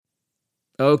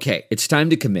Okay, it's time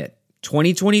to commit.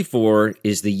 2024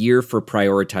 is the year for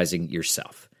prioritizing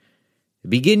yourself.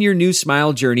 Begin your new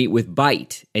smile journey with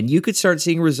Byte, and you could start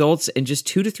seeing results in just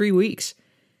 2 to 3 weeks.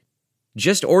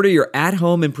 Just order your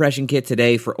at-home impression kit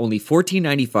today for only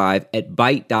 $14.95 at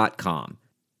Byte.com.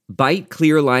 Byte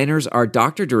clear liners are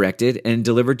doctor-directed and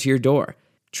delivered to your door.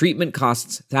 Treatment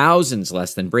costs thousands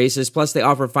less than braces, plus they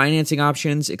offer financing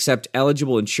options, accept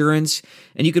eligible insurance,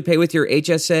 and you could pay with your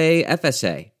HSA,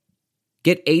 FSA.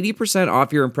 Get 80%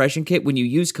 off your impression kit when you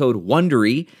use code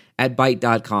WONDERY at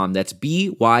Byte.com. That's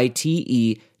BYTE.com.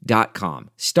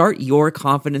 Start your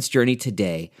confidence journey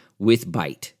today with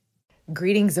Byte.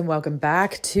 Greetings and welcome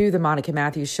back to the Monica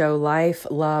Matthews Show, Life,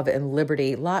 Love, and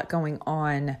Liberty. A lot going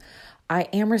on. I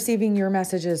am receiving your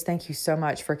messages. Thank you so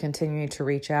much for continuing to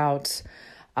reach out.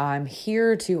 I'm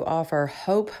here to offer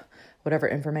hope, whatever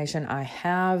information I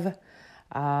have,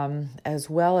 as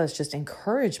well as just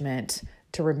encouragement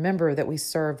to remember that we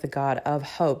serve the God of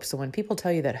hope. So when people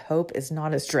tell you that hope is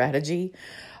not a strategy,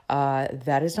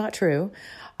 that is not true.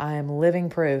 I am living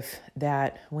proof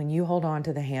that when you hold on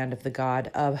to the hand of the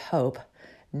God of hope,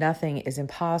 nothing is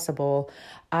impossible.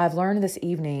 I've learned this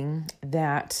evening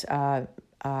that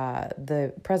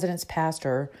the president's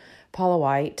pastor, Paula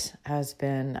White, has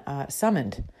been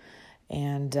summoned,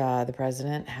 and the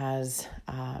president has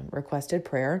requested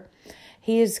prayer.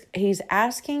 He's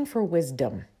asking for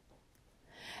wisdom.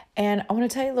 And I want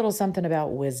to tell you a little something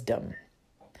about wisdom.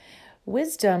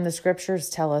 Wisdom, the scriptures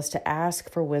tell us to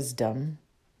ask for wisdom.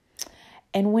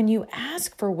 And when you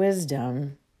ask for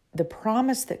wisdom, the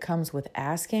promise that comes with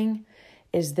asking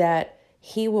is that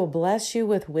he will bless you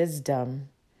with wisdom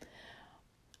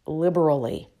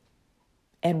liberally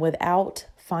and without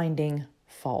finding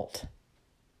fault.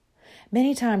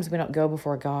 Many times we don't go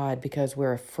before God because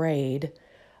we're afraid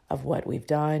of what we've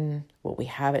done, what we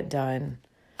haven't done.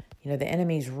 You know, the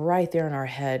enemy's right there in our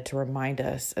head to remind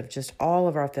us of just all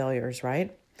of our failures,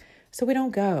 right? So we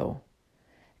don't go.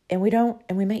 And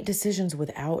we make decisions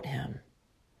without him.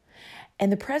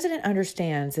 And the president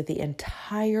understands that the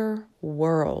entire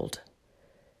world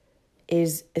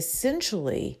is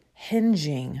essentially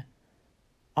hinging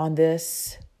on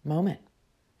this moment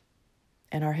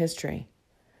in our history.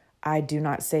 I do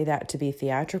not say that to be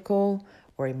theatrical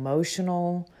or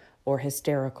emotional or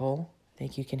hysterical. I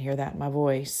think you can hear that in my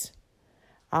voice.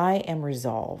 I am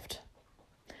resolved.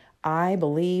 I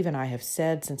believe, and I have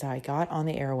said since I got on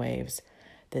the airwaves,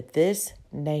 that this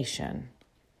nation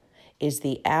is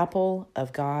the apple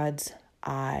of God's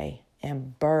eye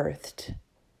and birthed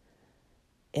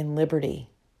in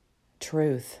liberty,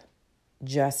 truth,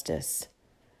 justice,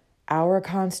 our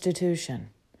Constitution,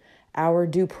 our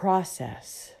due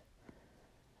process,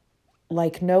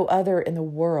 like no other in the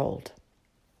world.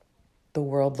 The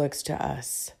world looks to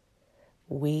us.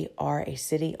 We are a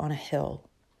city on a hill.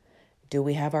 Do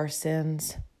we have our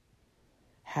sins?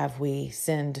 Have we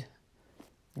sinned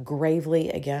gravely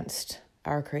against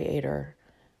our Creator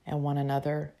and one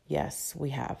another? Yes,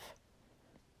 we have.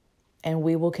 And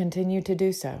we will continue to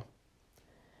do so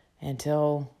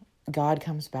until God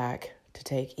comes back to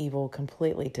take evil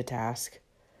completely to task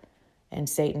and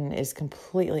Satan is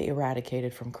completely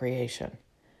eradicated from creation.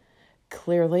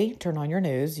 Clearly, turn on your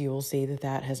news, you will see that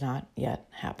that has not yet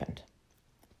happened.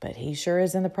 But he sure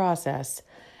is in the process,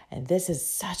 and this is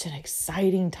such an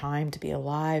exciting time to be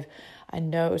alive. I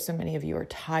know so many of you are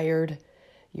tired.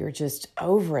 You're just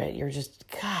over it. You're just,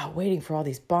 God, waiting for all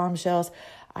these bombshells.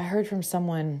 I heard from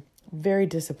someone, very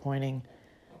disappointing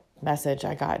message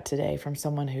I got today from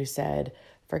someone who said,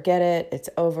 forget it, it's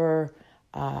over.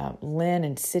 Lynn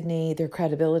and Sydney, their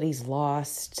credibility's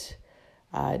lost.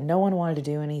 No one wanted to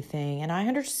do anything. And I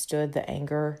understood the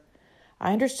anger.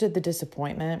 I understood the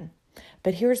disappointment.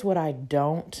 But here's what I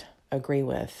don't agree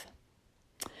with.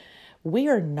 We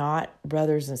are not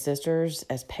brothers and sisters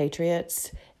as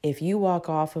patriots if you walk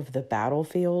off of the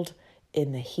battlefield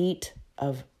in the heat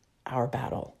of our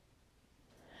battle.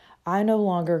 I no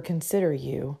longer consider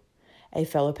you a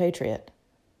fellow patriot.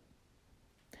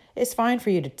 It's fine for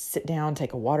you to sit down,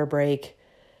 take a water break,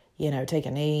 take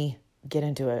a knee, get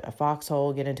into a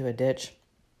foxhole, get into a ditch.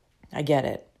 I get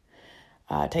it.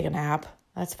 Take a nap.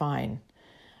 That's fine.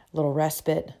 A little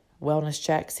respite, wellness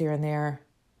checks here and there.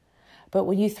 But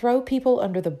when you throw people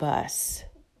under the bus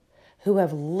who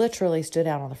have literally stood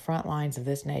out on the front lines of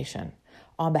this nation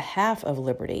on behalf of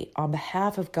liberty, on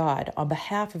behalf of God, on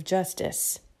behalf of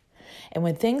justice, and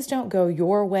when things don't go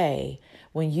your way,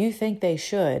 when you think they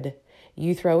should,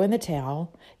 you throw in the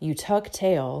towel, you tuck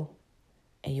tail,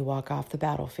 and you walk off the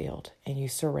battlefield and you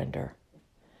surrender.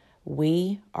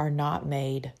 We are not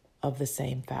made of the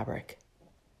same fabric.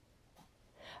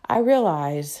 I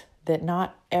realize that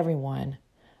not everyone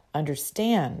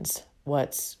understands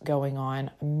what's going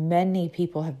on. Many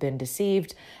people have been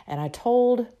deceived. And I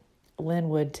told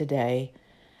Linwood today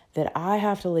that I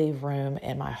have to leave room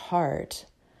in my heart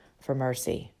for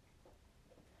mercy,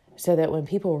 so that when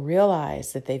people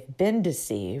realize that they've been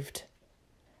deceived,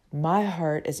 my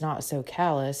heart is not so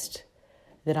calloused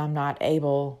that I'm not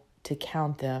able to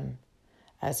count them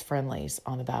as friendlies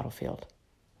on the battlefield.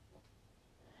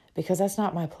 Because that's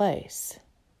not my place.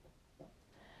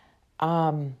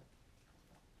 When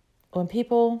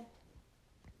people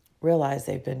realize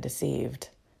they've been deceived,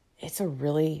 it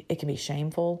can be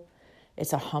shameful.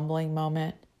 It's a humbling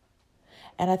moment.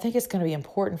 And I think it's going to be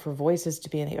important for voices to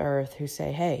be in the earth who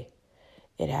say, hey,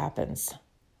 it happens.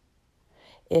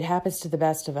 It happens to the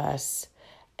best of us.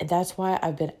 And that's why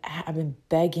I've been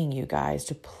begging you guys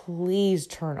to please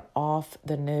turn off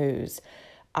the news.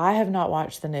 I have not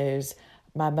watched the news.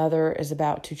 My mother is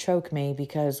about to choke me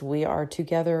because we are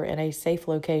together in a safe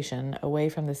location away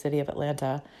from the city of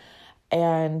Atlanta.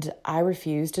 And I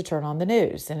refuse to turn on the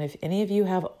news. And if any of you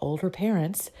have older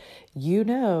parents, you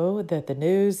know that the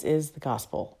news is the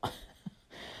gospel.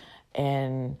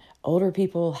 And older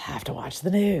people have to watch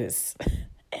the news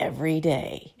every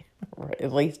day, or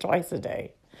at least twice a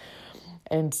day.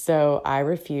 And so I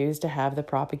refuse to have the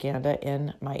propaganda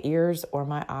in my ears or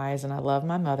my eyes. And I love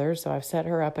my mother, so I've set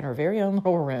her up in her very own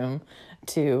little room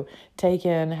to take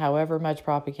in however much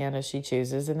propaganda she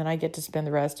chooses. And then I get to spend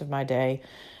the rest of my day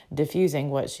diffusing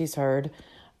what she's heard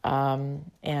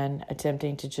and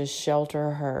attempting to just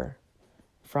shelter her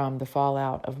from the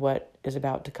fallout of what is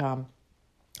about to come.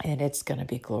 And it's going to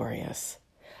be glorious.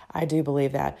 I do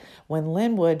believe that. When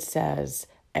Linwood says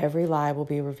every lie will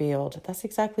be revealed, that's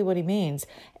exactly what he means.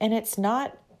 And it's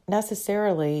not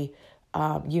necessarily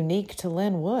unique to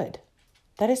Linwood.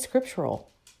 That is scriptural.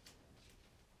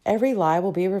 Every lie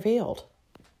will be revealed.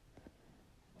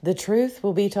 The truth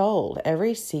will be told.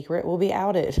 Every secret will be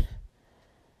outed.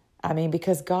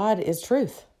 Because God is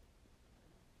truth.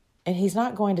 And he's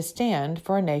not going to stand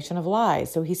for a nation of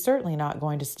lies. So he's certainly not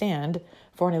going to stand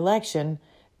for an election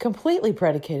completely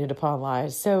predicated upon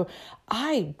lies. So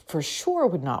I for sure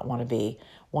would not want to be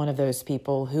one of those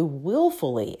people who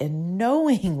willfully and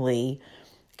knowingly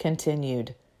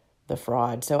continued the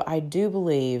fraud. So I do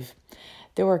believe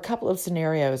there were a couple of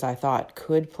scenarios I thought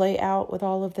could play out with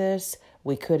all of this.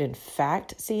 We could, in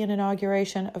fact, see an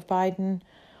inauguration of Biden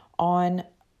on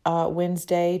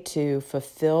Wednesday to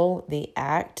fulfill the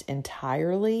act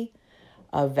entirely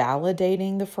of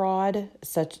validating the fraud,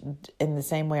 such in the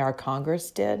same way our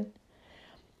Congress did.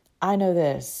 I know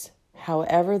this.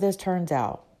 However this turns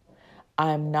out,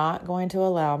 I'm not going to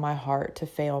allow my heart to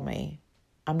fail me.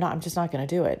 I'm just not going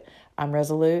to do it. I'm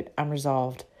resolute. I'm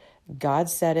resolved. God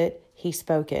said it. He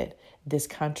spoke it. This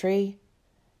country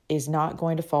is not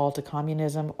going to fall to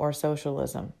communism or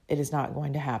socialism. It is not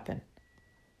going to happen.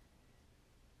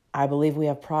 I believe we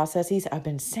have processes. I've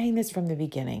been saying this from the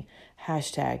beginning.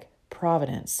 Hashtag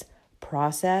providence,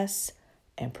 process,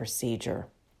 and procedure.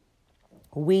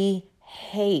 We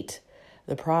hate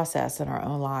the process in our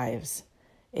own lives.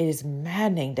 It is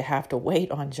maddening to have to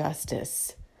wait on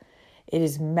justice. It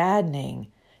is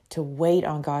maddening to wait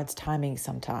on God's timing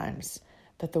sometimes.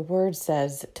 But the word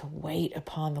says to wait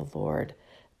upon the Lord.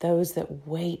 Those that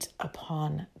wait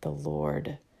upon the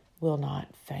Lord will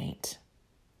not faint.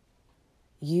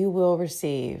 You will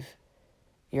receive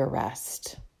your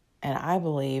rest. And I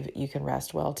believe you can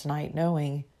rest well tonight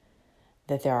knowing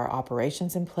that there are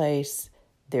operations in place.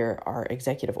 There are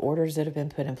executive orders that have been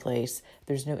put in place.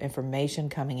 There's new information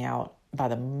coming out by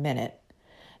the minute.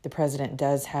 The president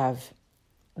does have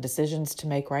decisions to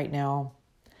make right now.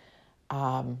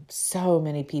 So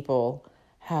many people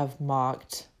have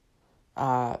mocked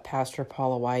Pastor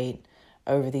Paula White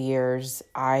over the years.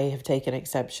 I have taken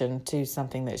exception to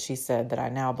something that she said that I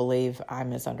now believe I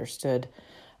misunderstood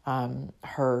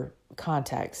her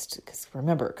context, because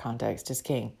remember, context is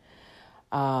king.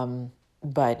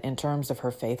 But in terms of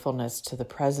her faithfulness to the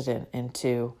president and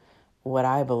to what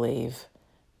I believe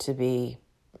to be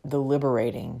the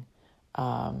liberating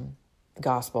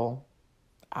gospel,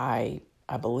 I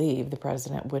believe the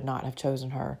president would not have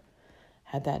chosen her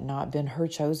had that not been her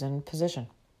chosen position.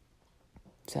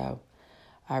 So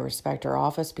I respect her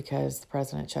office because the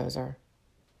president chose her.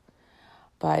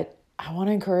 But I want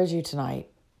to encourage you tonight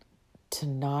to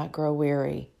not grow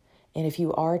weary. And if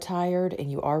you are tired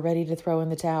and you are ready to throw in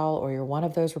the towel, or you're one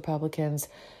of those Republicans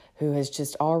who has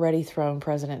just already thrown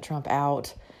President Trump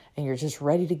out and you're just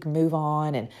ready to move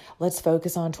on and let's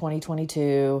focus on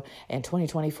 2022 and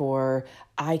 2024,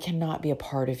 I cannot be a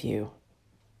part of you.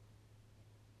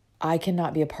 I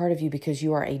cannot be a part of you because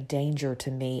you are a danger to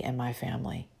me and my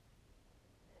family.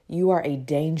 You are a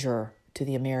danger to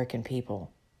the American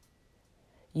people.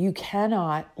 You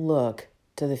cannot look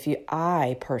to the future.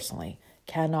 I personally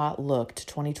cannot look to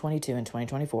 2022 and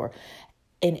 2024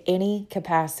 in any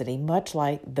capacity, much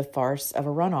like the farce of a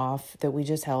runoff that we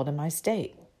just held in my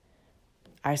state.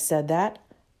 I said that.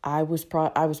 I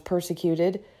was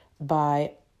persecuted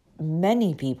by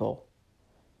many people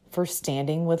for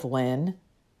standing with Lynn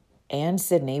and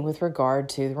Sydney with regard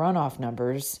to the runoff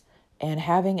numbers and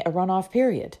having a runoff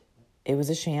period. It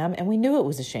was a sham, and we knew it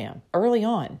was a sham early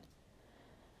on.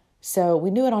 So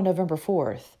we knew it on November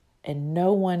 4th, and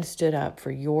no one stood up for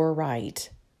your right.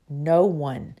 No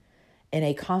one in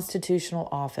a constitutional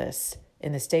office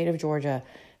in the state of Georgia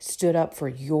stood up for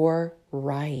your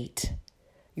right,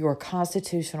 your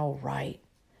constitutional right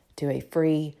to a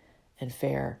free and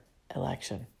fair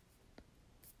election,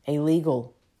 a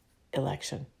legal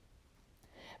election.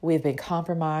 We have been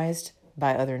compromised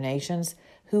by other nations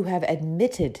who have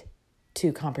admitted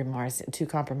to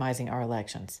compromising our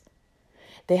elections.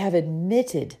 They have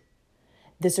admitted.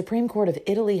 The Supreme Court of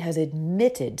Italy has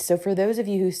admitted. So for those of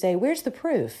you who say, where's the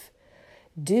proof?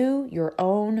 Do your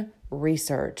own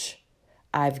research.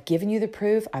 I've given you the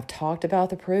proof. I've talked about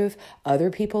the proof. Other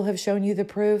people have shown you the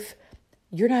proof.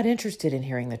 You're not interested in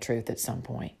hearing the truth at some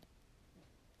point.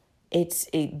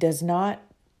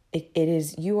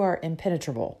 You are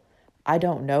impenetrable. I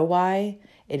don't know why.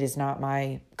 It is not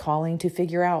my calling to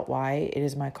figure out why. It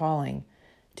is my calling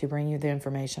to bring you the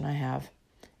information I have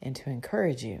and to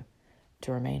encourage you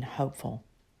to remain hopeful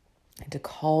and to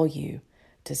call you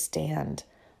to stand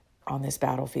on this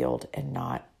battlefield and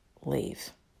not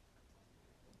leave.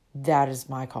 That is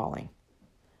my calling.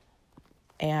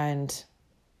 And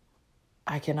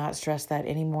I cannot stress that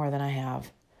any more than I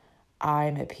have.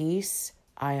 I'm at peace.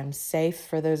 I am safe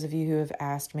for those of you who have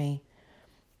asked me.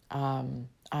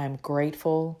 I'm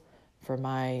grateful for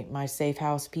my safe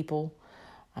house people.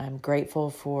 I'm grateful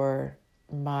for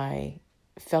my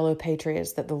fellow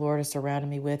patriots that the Lord has surrounded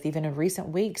me with. Even in recent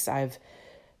weeks, it's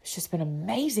just been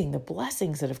amazing the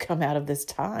blessings that have come out of this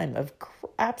time of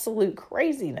absolute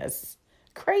craziness.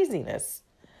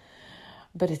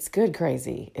 But it's good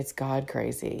crazy. It's God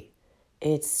crazy.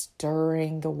 It's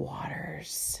stirring the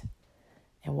waters.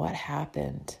 And what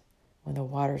happened when the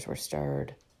waters were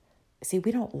stirred? See,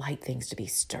 we don't like things to be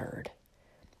stirred.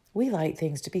 We like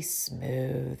things to be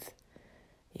smooth.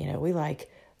 We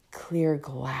like clear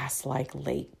glass-like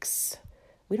lakes.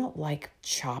 We don't like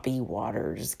choppy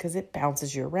waters because it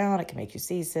bounces you around. It can make you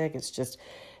seasick. It's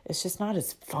just not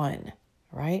as fun,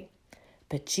 right?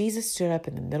 But Jesus stood up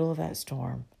in the middle of that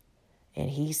storm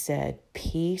and he said,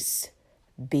 "Peace,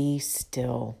 be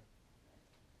still."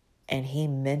 And he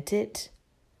meant it,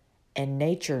 and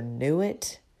nature knew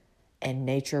it, and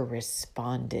nature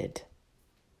responded.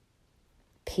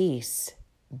 Peace,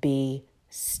 be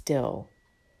still.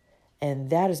 And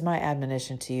that is my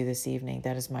admonition to you this evening.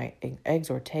 That is my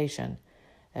exhortation.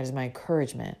 That is my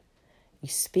encouragement. You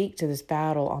speak to this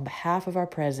battle on behalf of our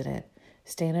president.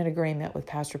 Stand in agreement with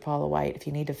Pastor Paula White. If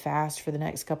you need to fast for the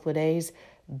next couple of days,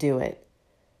 do it.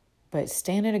 But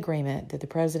stand in agreement that the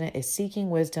president is seeking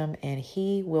wisdom and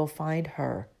he will find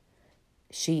her.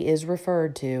 She is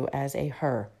referred to as a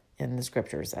her in the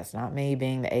scriptures. That's not me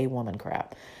being the a woman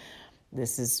crap.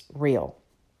 This is real.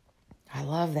 I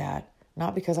love that.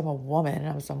 Not because I'm a woman and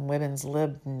I'm some women's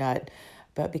lib nut,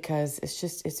 but because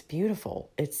it's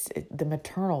beautiful. It's the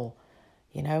maternal,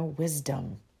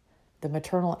 wisdom, the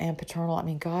maternal and paternal.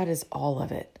 God is all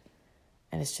of it.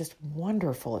 And it's just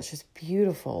wonderful. It's just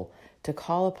beautiful to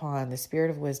call upon the spirit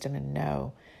of wisdom and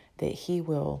know that he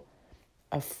will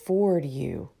afford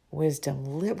you wisdom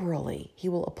liberally. He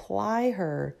will apply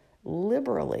her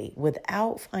liberally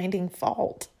without finding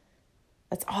fault.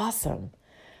 That's awesome.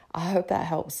 I hope that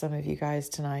helps some of you guys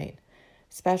tonight,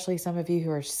 especially some of you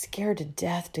who are scared to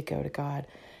death to go to God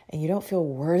and you don't feel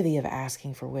worthy of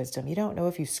asking for wisdom. You don't know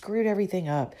if you screwed everything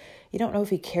up. You don't know if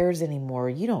he cares anymore.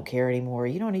 You don't care anymore.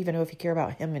 You don't even know if you care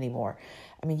about him anymore.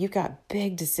 You've got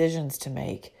big decisions to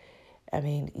make.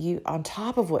 You on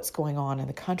top of what's going on in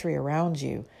the country around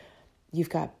you, you've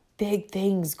got big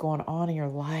things going on in your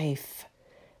life.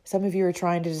 Some of you are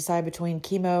trying to decide between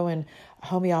chemo and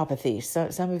homeopathy. So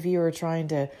some of you are trying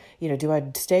to, do I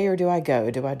stay or do I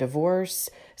go? Do I divorce?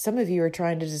 Some of you are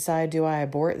trying to decide, do I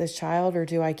abort this child or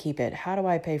do I keep it? How do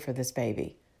I pay for this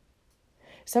baby?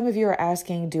 Some of you are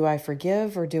asking, do I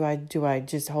forgive or do I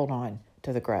just hold on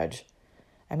to the grudge?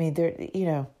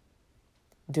 Do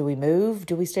we move?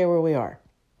 Do we stay where we are?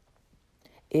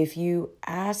 If you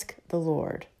ask the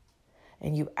Lord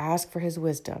and you ask for his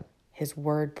wisdom, his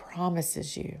word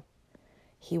promises you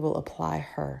he will apply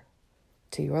her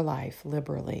to your life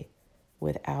liberally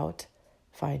without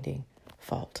finding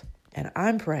fault. And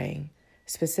I'm praying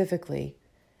specifically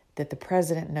that the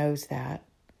president knows that,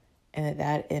 and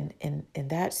that in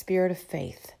that spirit of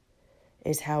faith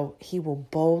is how he will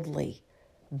boldly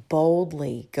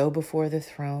go before the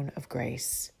throne of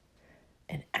grace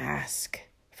and ask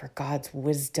for God's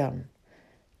wisdom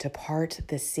to part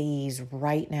the seas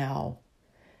right now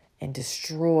and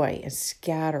destroy and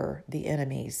scatter the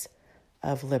enemies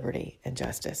of liberty and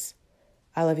justice.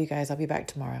 I love you guys. I'll be back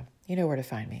tomorrow. You know where to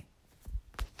find me.